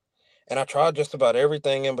now, and I tried just about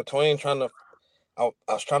everything in between, I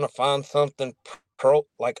was trying to find something pro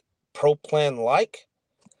plan like,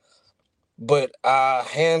 but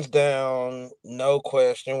hands down, no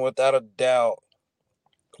question, without a doubt,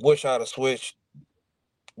 wish I'd have switched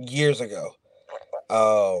years ago.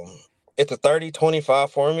 It's a 30-25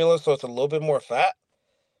 formula, so it's a little bit more fat.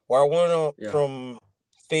 Where I went on Yeah. from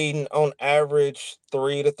feeding on average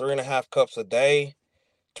 3 to 3.5 cups a day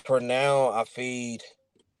for now I feed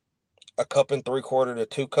a cup and 3/4 to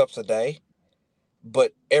 2 cups a day.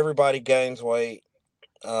 But everybody gains weight.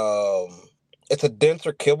 It's a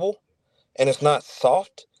denser kibble and it's not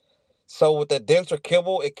soft. So with the denser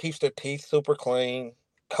kibble, it keeps their teeth super clean.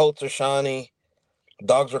 Coats are shiny.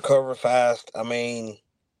 Dogs recover fast. I mean,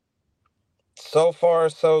 so far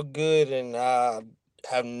so good, and I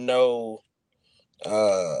have no.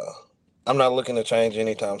 Uh, I'm not looking to change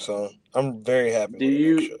anytime soon. I'm very happy Do with a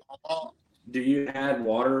Nook you Shook. add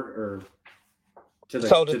water or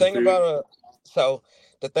So to the food?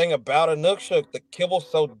 the thing about a Nook Shook, the kibble's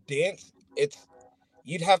so dense,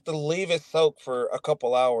 you'd have to leave it soak for a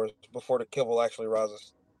couple hours before the kibble actually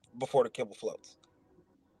rises, before the kibble floats.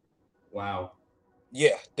 Wow,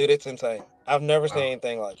 Yeah, dude, it's insane. I've never seen wow.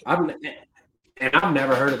 anything like it. I've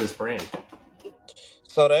never heard of this brand.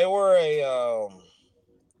 So they were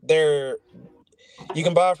they're you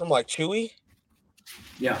can buy it from like Chewy,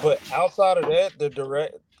 Yeah. but outside of that, they're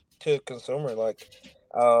direct to consumer. Like,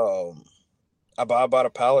 um, I bought a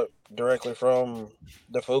pallet directly from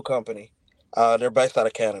the food company. They're based out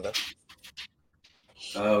of Canada.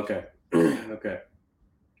 Oh, okay. Okay.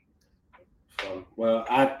 Well,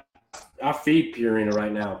 I feed Purina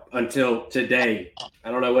right now until today.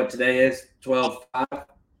 I don't know what today is. 12/5, Yeah,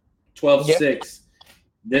 12/6.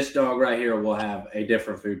 This dog right here will have a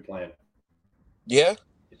different food plan. yeah.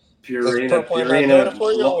 Does Pro Plan not doing it Purina.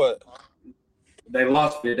 for you or what? They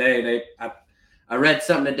lost me today. I read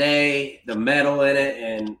something today, the metal in it,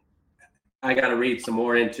 and I got to read some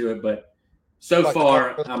more into it. But so Like the far,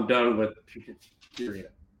 consequences? I'm done with. Purina.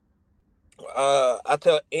 I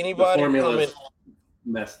tell The anybody coming. formula's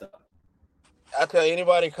messed up. I tell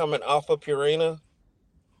anybody coming off of Purina,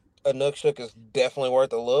 a Nook Shook is definitely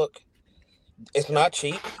worth a look. It's not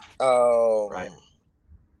cheap. Right.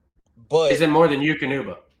 But Is it more than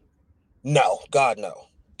Yukonuba? no, God no.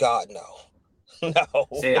 God no. No.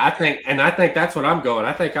 See, I think that's what I'm going.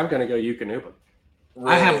 I think I'm going to go Yukonuba.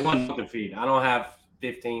 Really? I have one dog to feed. I don't have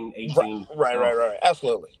 15, 18. Right.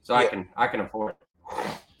 Absolutely. So yeah. I can afford it.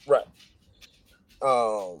 Right.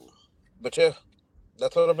 But yeah,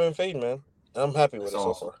 that's what I've been feeding, man. I'm happy with it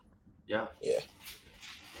so far. Yeah. Yeah.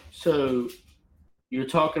 So you're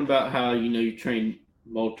talking about how you train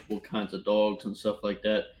multiple kinds of dogs and stuff like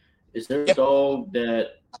that. Is there a dog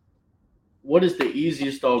what is the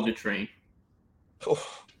easiest dog to train? I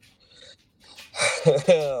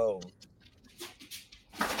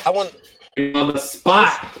want on the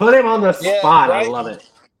spot. Put him on the spot. Right? I love it.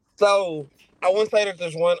 So I wouldn't say that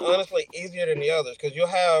there's one honestly easier than the others because you'll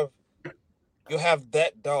have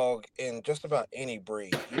that dog in just about any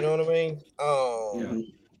breed. You know what I mean?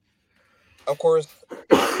 Of course,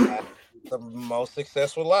 the most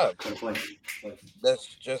successful lab. That's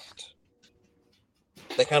just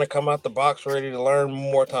they kind of come out the box ready to learn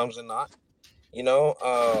more times than not.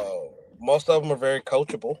 Most of them are very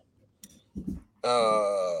coachable.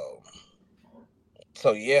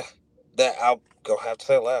 So yeah, that I'll go have to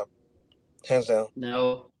say lab, hands down.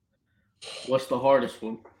 Now, what's the hardest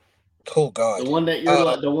one? Oh God, the one that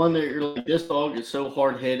you're like, this dog is so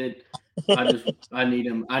hard headed. I need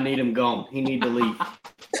him gone. He need to leave.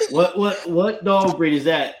 What dog breed is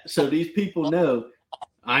that? So these people know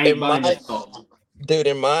I ain't buying this dog. Dude,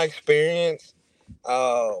 in my experience,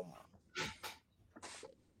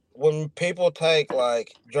 when people take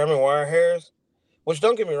like German wire hairs, which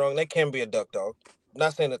don't get me wrong, they can be a duck dog. I'm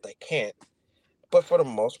not saying that they can't, but for the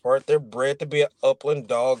most part, they're bred to be an upland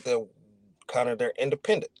dog that they're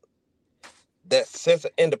independent. That sense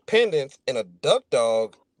of independence in a duck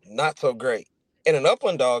dog, not so great. In an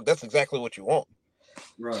upland dog, that's exactly what you want.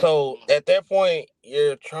 Right. So at that point,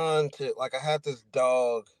 you're trying to I had this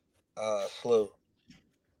dog, Slew.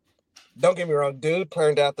 Don't get me wrong, dude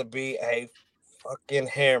turned out to be a fucking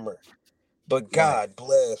hammer. But God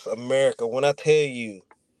bless America when I tell you,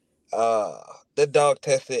 that dog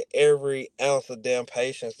tested every ounce of damn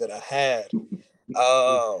patience that I had.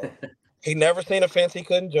 He never seen a fence he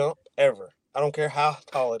couldn't jump, ever. I don't care how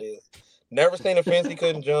tall it is. Never seen a fence he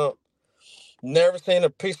couldn't jump. Never seen a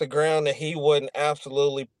piece of ground that he wasn't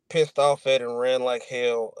absolutely pissed off at and ran like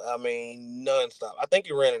hell. I mean, nonstop. I think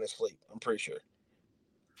he ran in his sleep. I'm pretty sure.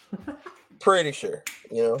 Pretty sure,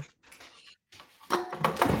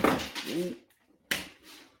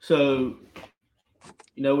 So,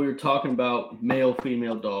 we were talking about male,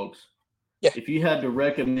 female dogs. Yeah. If you had to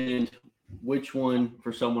recommend which one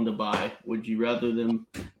for someone to buy, would you rather them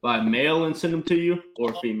buy male and send them to you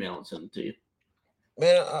or female and send them to you?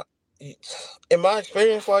 Man, in my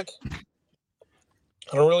experience, I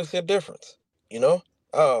don't really see a difference. I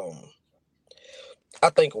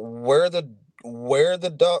think where the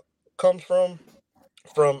dog comes from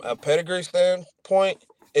a pedigree standpoint,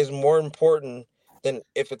 is more important than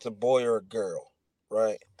if it's a boy or a girl,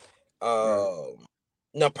 right?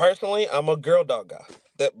 Now, personally, I'm a girl dog guy.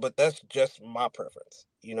 But that's just my preference,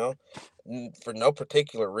 for no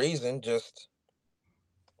particular reason. Just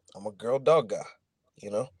I'm a girl dog guy,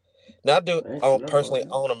 Now I don't personally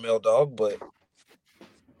own a male dog, but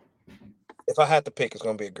if I had to pick, it's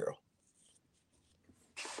gonna be a girl.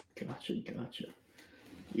 Gotcha. You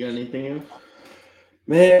got anything else?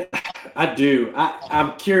 Man, I do.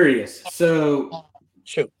 I'm curious. So,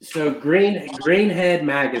 shoot. So Greenhead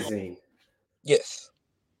magazine. Yes.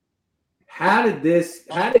 How did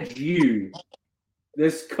you,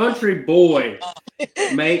 this country boy,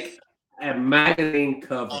 make a magazine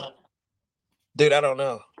cover? Dude, I don't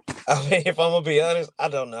know. I mean, if I'm gonna be honest, I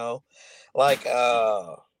don't know. You're like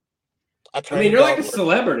a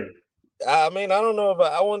celebrity. I mean, I don't know if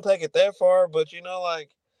I wouldn't take it that far, but I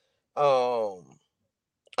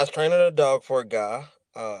was training a dog for a guy.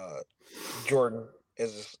 Jordan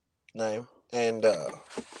is his name, and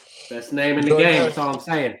best name in the game. That's all I'm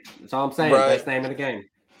saying. Right. Best name in the game.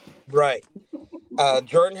 Right.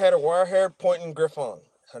 Jordan had a wire hair pointing Griffon.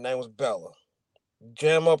 Her name was Bella.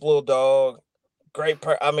 Jam up little dog. Great.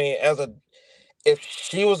 If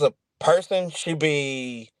she was a person, she'd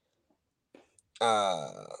be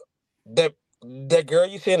that girl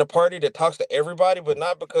you see in a party that talks to everybody, but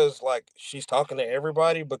not because she's talking to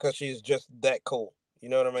everybody, because she's just that cool. You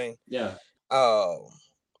know what I mean? Yeah.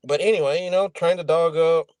 But anyway, trained the dog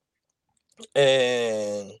up,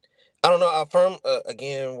 and I don't know. I from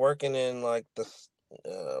again working in like this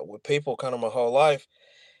with people kind of my whole life.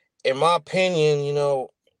 In my opinion,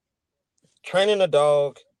 training a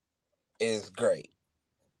dog is great,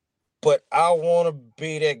 but I want to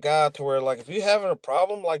be that guy to where like if you having a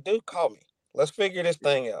problem, like dude, call me. Let's figure this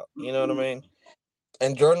thing out. You know what I mean?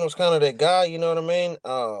 And Jordan was kind of that guy. You know what I mean?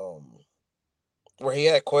 Where he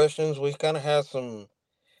had questions. We kind of had some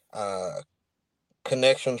uh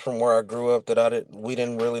connections from where I grew up that we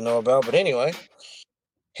didn't really know about. But anyway,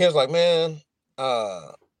 he was like, man,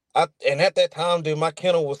 uh, and at that time, dude, my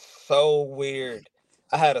kennel was so weird.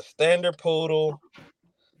 I had a standard poodle,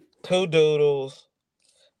 two doodles,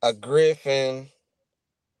 a griffin.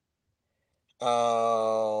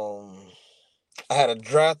 I had a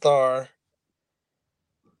Drathar.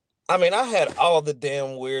 I mean, I had all the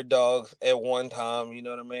damn weird dogs at one time. You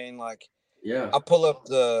know what I mean? Like, Yeah. I pull up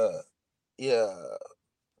yeah,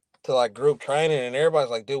 to like group training, and everybody's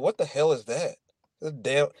like, dude, what the hell is that?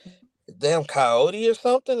 This damn coyote or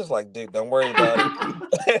something? It's like, dude, don't worry about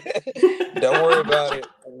it. Don't worry about it.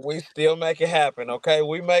 We still make it happen, okay?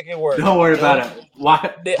 We make it work. Don't worry about it.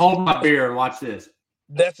 That- Hold my beer and watch this.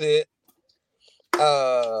 That's it. That's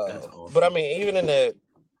awesome. But I mean, even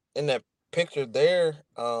in that picture there,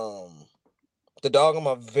 the dog on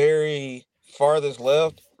my very farthest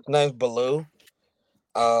left, his name's Baloo.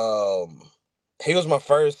 He was my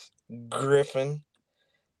first Griffin,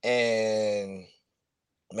 and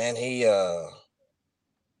man, he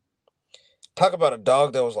talk about a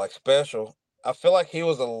dog that was like special. I feel like he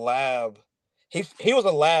was a lab. He was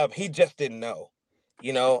a lab. He just didn't know,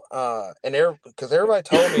 And because everybody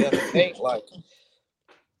told me at the gate, like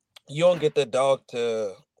you don't get that dog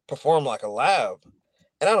to perform like a lab,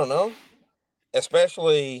 and I don't know,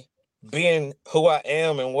 especially being who I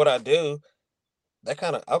am and what I do. That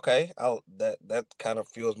kind of okay. That kind of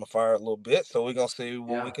fuels my fire a little bit. So we're gonna see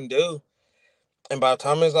what we can do. And by the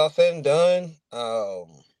time it's all said and done,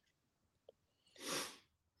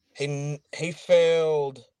 he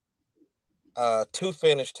failed 2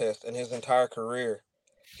 finish tests in his entire career.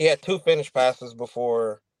 He had 2 finish passes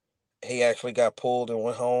before he actually got pulled and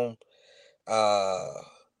went home. Uh,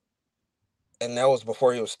 and that was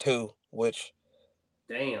before he was 2, which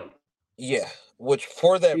Damn. yeah, which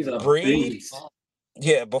for that He's a breed, beast.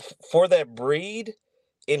 yeah, but for that breed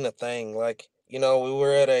in the thing, like, we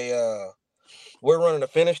were at we're running a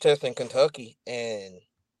finish test in Kentucky, and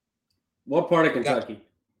What part of Kentucky?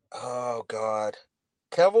 oh God,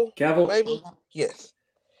 Kevel, Cavill? maybe? Yes.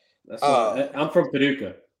 That's I'm from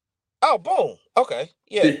Paducah. Oh, boom. Okay.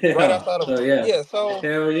 Yeah. Right Yeah. outside of So yeah. yeah. So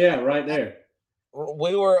Hell yeah, right there.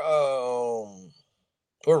 we were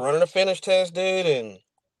we're running a finish test, dude, and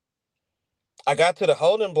I got to the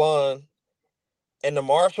holding blind, and the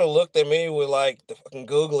marshal looked at me with like the fucking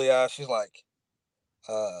googly eyes. She's like,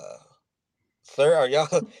 "Sir, are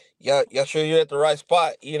y'all sure you're at the right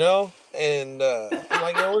spot?" And I'm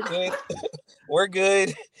like, "Yeah, we're good. We're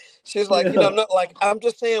good." She's like, Yeah. "No, like I'm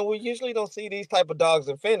just saying, we usually don't see these type of dogs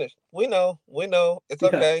in finish. We know, it's Yeah.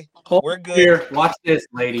 okay. Hold We're good. here. Watch this,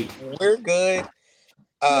 lady. We're good."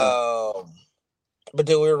 Yeah. But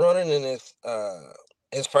dude, we were running in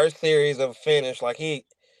his first series of finish. Like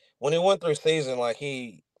when he went through season, like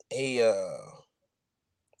he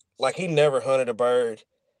never hunted a bird.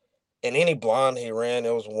 And any blind he ran,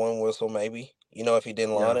 it was one whistle maybe. If he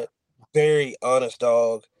didn't line Yeah. it. Very honest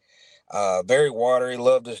dog. Very watery.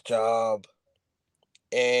 Loved his job.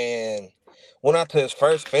 And went out to his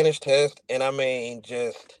first finish test, and I mean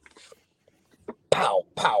just pow,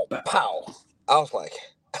 pow, pow. I was like,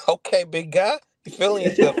 okay, big guy, you feeling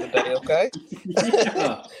yourself today, okay?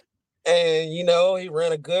 Yeah. And he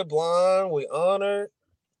ran a good blind. We honored.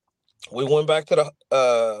 We went back to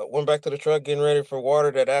the truck getting ready for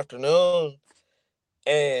water that afternoon.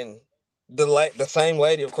 And the same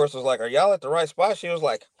lady, of course, was like, "Are y'all at the right spot?" She was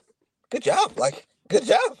like, "Good job, like good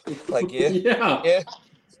job." Like, yeah, Yeah. yeah,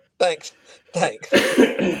 thanks, thanks.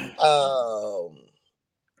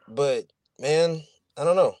 But man, I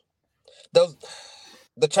don't know. Those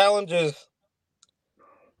the challenges,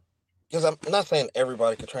 because I'm not saying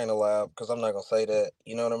everybody could train a lab, because I'm not gonna say that.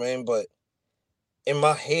 You know what I mean? But in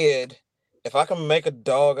my head, if I can make a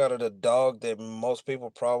dog out of the dog that most people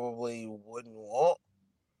probably wouldn't want,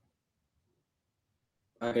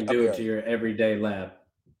 I can I'll do be it all to right. your everyday lab.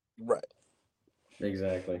 Right.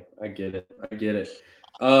 Exactly. I get it. I get it.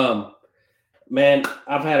 Man,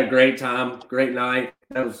 I've had a great time. Great night.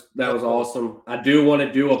 That was Absolutely. awesome. I do want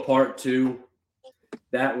to do a part 2.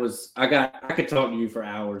 I could talk to you for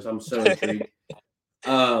hours. I'm so intrigued.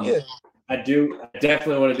 Yeah. I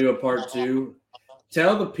definitely want to do a part 2.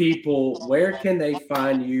 Tell the people, where can they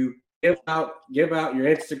find you give out your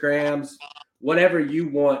Instagrams, whatever you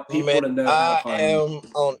want people to know how to find you. I am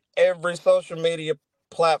on every social media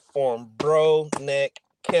platform. Broneck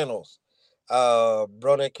Kennels.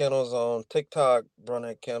 Broneck Kennels on TikTok.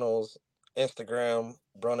 Broneck Kennels Instagram.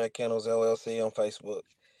 Broneck Kennels LLC on Facebook.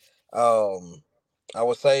 I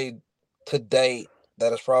would say to date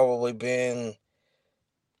that has probably been,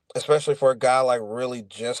 especially for a guy like really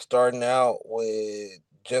just starting out with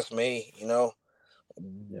just me,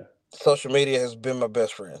 Yeah. social media has been my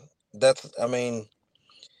best friend.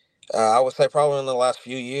 I would say probably in the last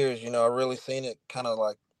few years, I really seen it kind of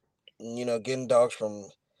like, getting dogs from.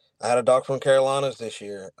 I had a dog from Carolinas this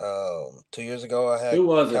year. 2 years ago, I had Who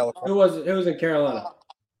was it? California. Who was in Carolina?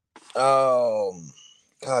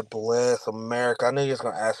 God bless America. I knew you was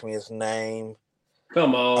gonna ask me his name.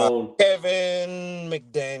 Come on. Kevin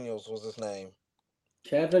McDaniels was his name.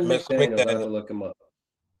 Kevin Mr. McDaniels. I have to look him up.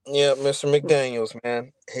 Yeah, Mr. McDaniels,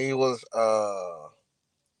 man. He was I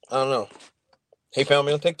don't know. He found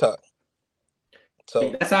me on TikTok.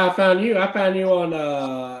 So that's how I found you. I found you on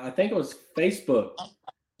I think it was Facebook.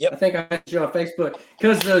 Yep. I think I found you on Facebook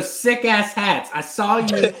because those sick ass hats. I saw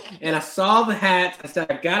you and I saw the hats. I said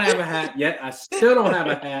I gotta have a hat. Yet I still don't have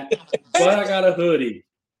a hat, but I got a hoodie.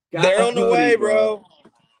 They're on the way, bro.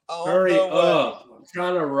 Hurry up! I'm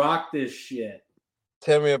trying to rock this shit.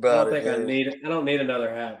 Tell me about it. I don't think I need it. I don't need another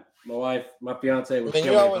hat. My fiance would kill me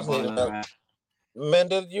if I bought another hat. Man,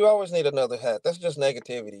 you always need another hat. That's just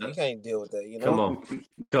negativity. You can't deal with that,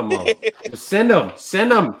 Come on. Send them.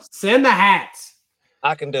 Send the hats.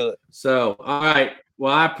 I can do it. So, all right.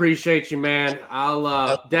 Well, I appreciate you, man.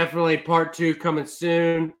 I'll definitely part 2 coming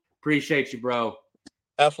soon. Appreciate you, bro.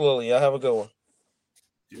 Absolutely. Y'all have a good one.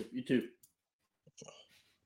 You too.